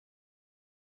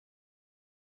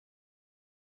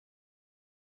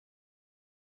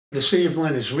The City of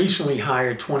Lynn has recently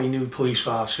hired 20 new police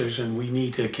officers, and we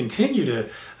need to continue to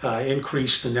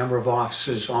increase the number of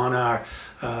officers on our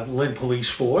Lynn police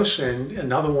force. And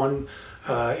another one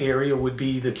area would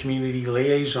be the community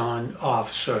liaison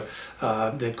officer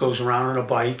that goes around on a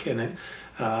bike, and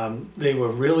they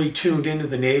were really tuned into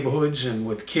the neighborhoods and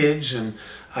with kids, and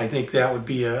I think that would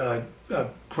be a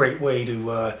great way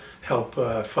to help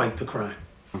fight the crime.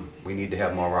 We need to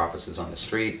have more officers on the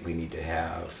street. We need to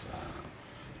have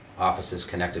officers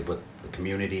connected with the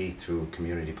community through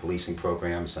community policing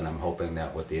programs, and I'm hoping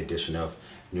that with the addition of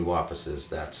new officers,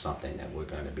 that's something that we're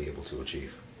going to be able to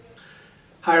achieve.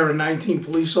 Hiring 19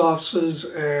 police officers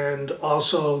and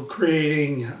also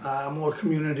creating more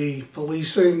community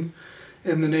policing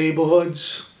in the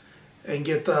neighborhoods, and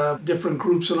get different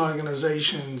groups and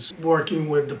organizations working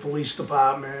with the police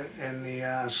department and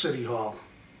the city hall.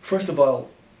 First of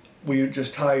all, we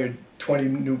just hired 20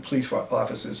 new police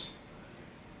officers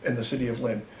in the city of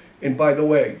Lynn. And by the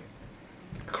way,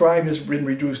 crime has been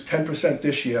reduced 10%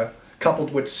 this year,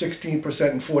 coupled with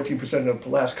 16% and 14% in the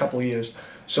last couple of years.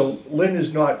 So Lynn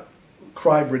is not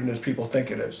crime-ridden as people think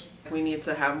it is. We need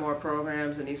to have more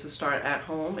programs. It needs to start at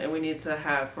home, and we need to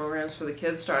have programs for the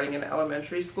kids starting in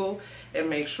elementary school and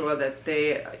make sure that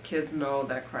kids know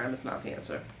that crime is not the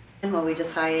answer. Well, we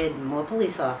just hired more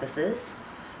police officers.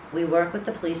 We work with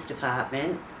the police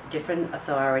department, different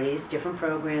authorities, different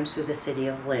programs through the city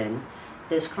of Lynn.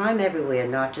 There's crime everywhere,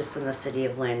 not just in the city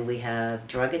of Lynn. We have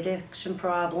drug addiction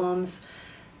problems.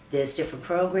 There's different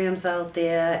programs out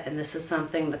there, and this is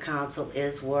something the council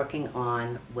is working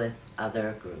on with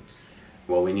other groups.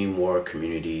 Well, we need more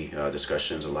community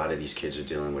discussions. A lot of these kids are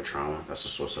dealing with trauma. That's the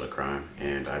source of the crime.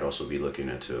 And I'd also be looking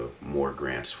into more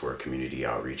grants for community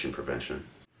outreach and prevention.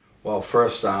 Well,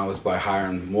 first was by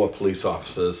hiring more police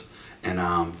officers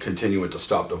and continuing to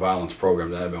stop the violence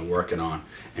program that I've been working on,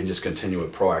 and just continue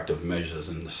with proactive measures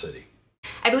in the city.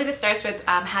 I believe it starts with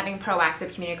having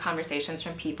proactive community conversations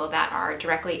from people that are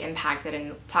directly impacted,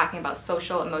 and talking about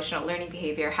social emotional learning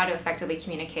behavior, how to effectively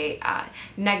communicate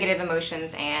negative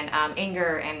emotions and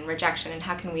anger and rejection, and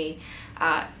how can we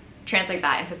translate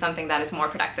that into something that is more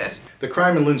productive. The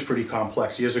crime in Lynn's pretty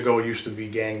complex. Years ago it used to be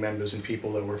gang members and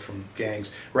people that were from gangs.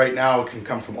 Right now it can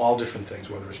come from all different things,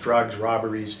 whether it's drugs,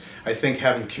 robberies. I think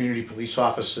having community police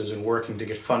officers and working to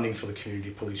get funding for the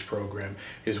community police program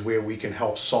is where we can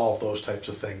help solve those types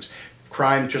of things.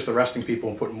 Crime, just arresting people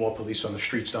and putting more police on the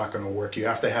streets, not going to work. You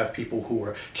have to have people who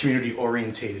are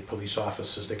community-orientated police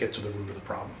officers that get to the root of the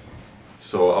problem.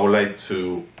 So I would like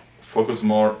to focus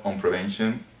more on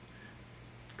prevention,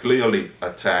 clearly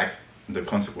attack the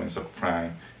consequence of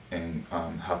crime, and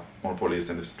have more police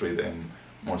in the street and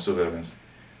more surveillance.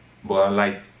 But I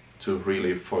like to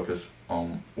really focus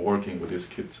on working with these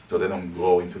kids so they don't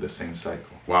go into the same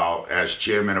cycle. Well, as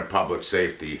chairman of public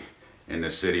safety in the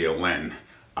city of Lynn,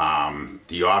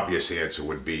 the obvious answer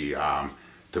would be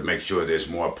to make sure there's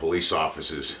more police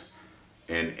officers,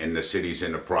 and the city's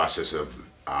in the process of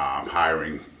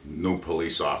hiring new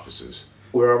police officers.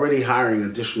 We're already hiring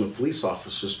additional police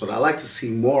officers, but I'd like to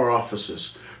see more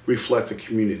officers reflect the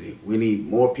community. We need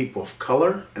more people of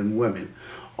color and women.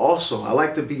 Also, I'd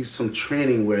like to be some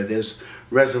training where there's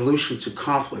resolution to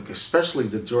conflict, especially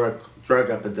the drug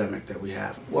epidemic that we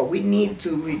have. Well, we need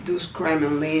to reduce crime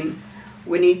in Lynn.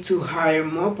 We need to hire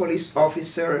more police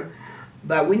officers,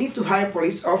 but we need to hire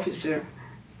police officers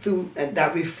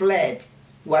that reflect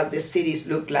what the cities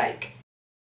look like.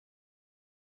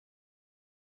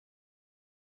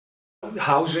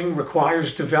 Housing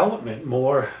requires development,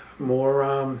 more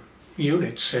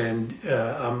units, and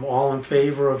I'm all in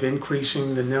favor of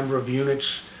increasing the number of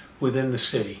units within the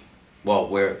city. Well,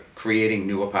 we're creating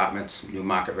new apartments, new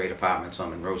market rate apartments on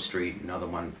Monroe Street, another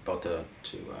one about to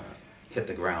hit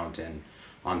the ground, and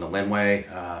on the Linway.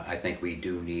 I think we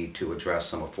do need to address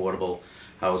some affordable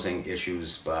housing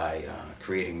issues by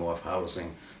creating more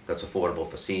housing that's affordable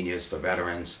for seniors, for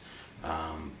veterans.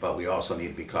 But we also need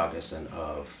to be cognizant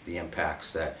of the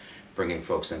impacts that bringing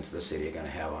folks into the city are going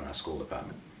to have on our school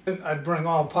department. I'd bring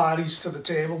all parties to the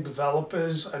table,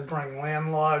 developers, I'd bring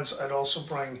landlords, I'd also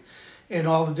bring in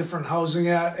all the different housing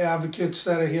advocates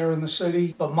that are here in the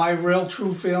city. But my real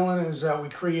true feeling is that we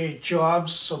create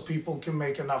jobs so people can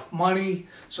make enough money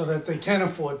so that they can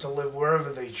afford to live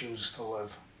wherever they choose to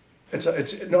live. It's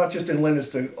not just in Lynn, it's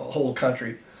the whole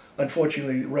country.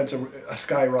 Unfortunately, rents are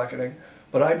skyrocketing.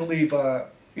 But I believe,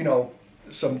 you know,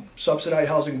 some subsidized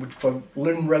housing for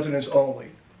Lynn residents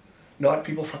only, not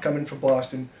people coming from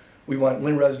Boston. We want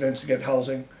Lynn residents to get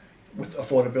housing with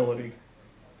affordability.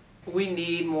 We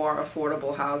need more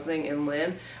affordable housing in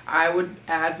Lynn. I would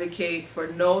advocate for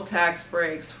no tax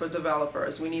breaks for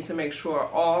developers. We need to make sure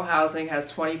all housing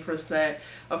has 20%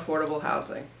 affordable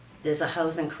housing. There's a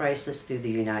housing crisis through the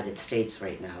United States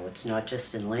right now. It's not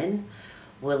just in Lynn.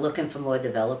 We're looking for more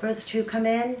developers to come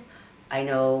in. I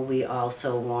know we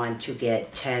also want to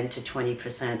get 10 to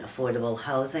 20% affordable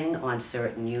housing on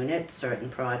certain units, certain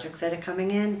projects that are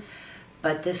coming in.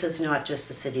 But this is not just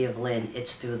the city of Lynn,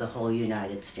 it's through the whole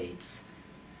United States.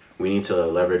 We need to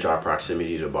leverage our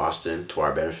proximity to Boston to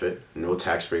our benefit. No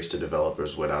tax breaks to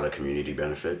developers without a community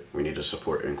benefit. We need to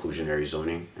support inclusionary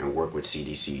zoning and work with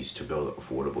CDCs to build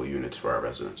affordable units for our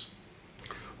residents.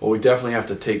 Well, we definitely have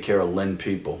to take care of Lynn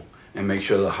people and make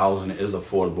sure the housing is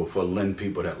affordable for Lynn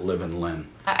people that live in Lynn.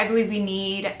 I believe we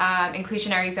need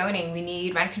inclusionary zoning, we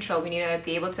need rent control, we need to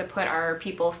be able to put our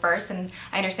people first, and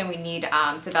I understand we need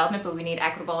development, but we need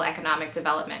equitable economic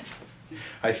development.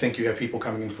 I think you have people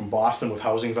coming in from Boston with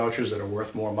housing vouchers that are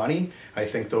worth more money. I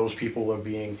think those people are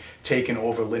being taken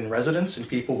over Lynn residents and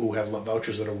people who have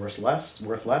vouchers that are worth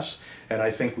less. And I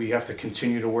think we have to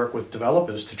continue to work with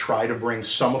developers to try to bring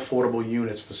some affordable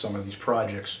units to some of these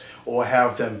projects, or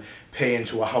have them pay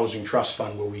into a housing trust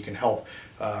fund where we can help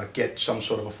get some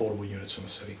sort of affordable units in the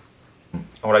city.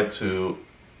 I would like to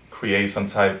create some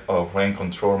type of rent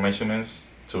control measurements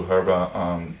to help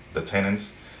the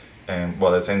tenants. And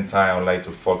while at the same time, I would like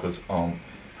to focus on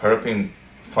helping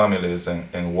families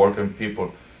and working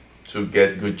people to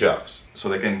get good jobs so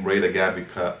they can break the gap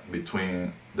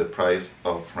between the price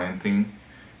of renting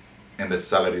and the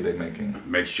salary they're making.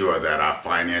 Make sure that our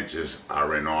finances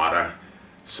are in order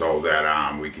so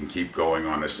that we can keep going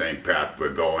on the same path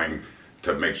we're going,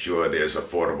 to make sure there's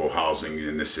affordable housing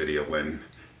in the city of Lynn,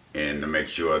 and to make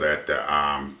sure that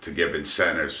to give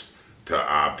incentives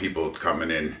to people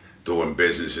coming in doing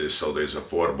businesses so there's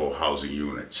affordable housing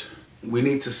units. We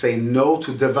need to say no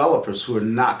to developers who are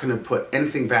not going to put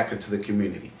anything back into the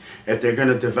community. If they're going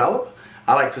to develop,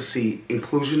 I like to see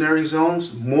inclusionary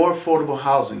zones, more affordable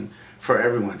housing for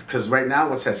everyone. Because right now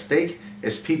what's at stake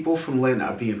is people from Lynn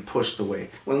are being pushed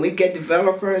away. When we get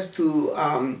developers to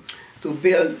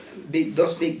build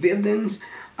those big buildings,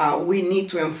 we need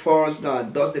to enforce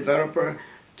those developers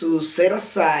to set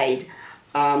aside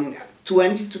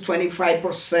 20 to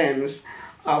 25%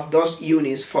 of those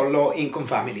units for low-income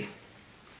family.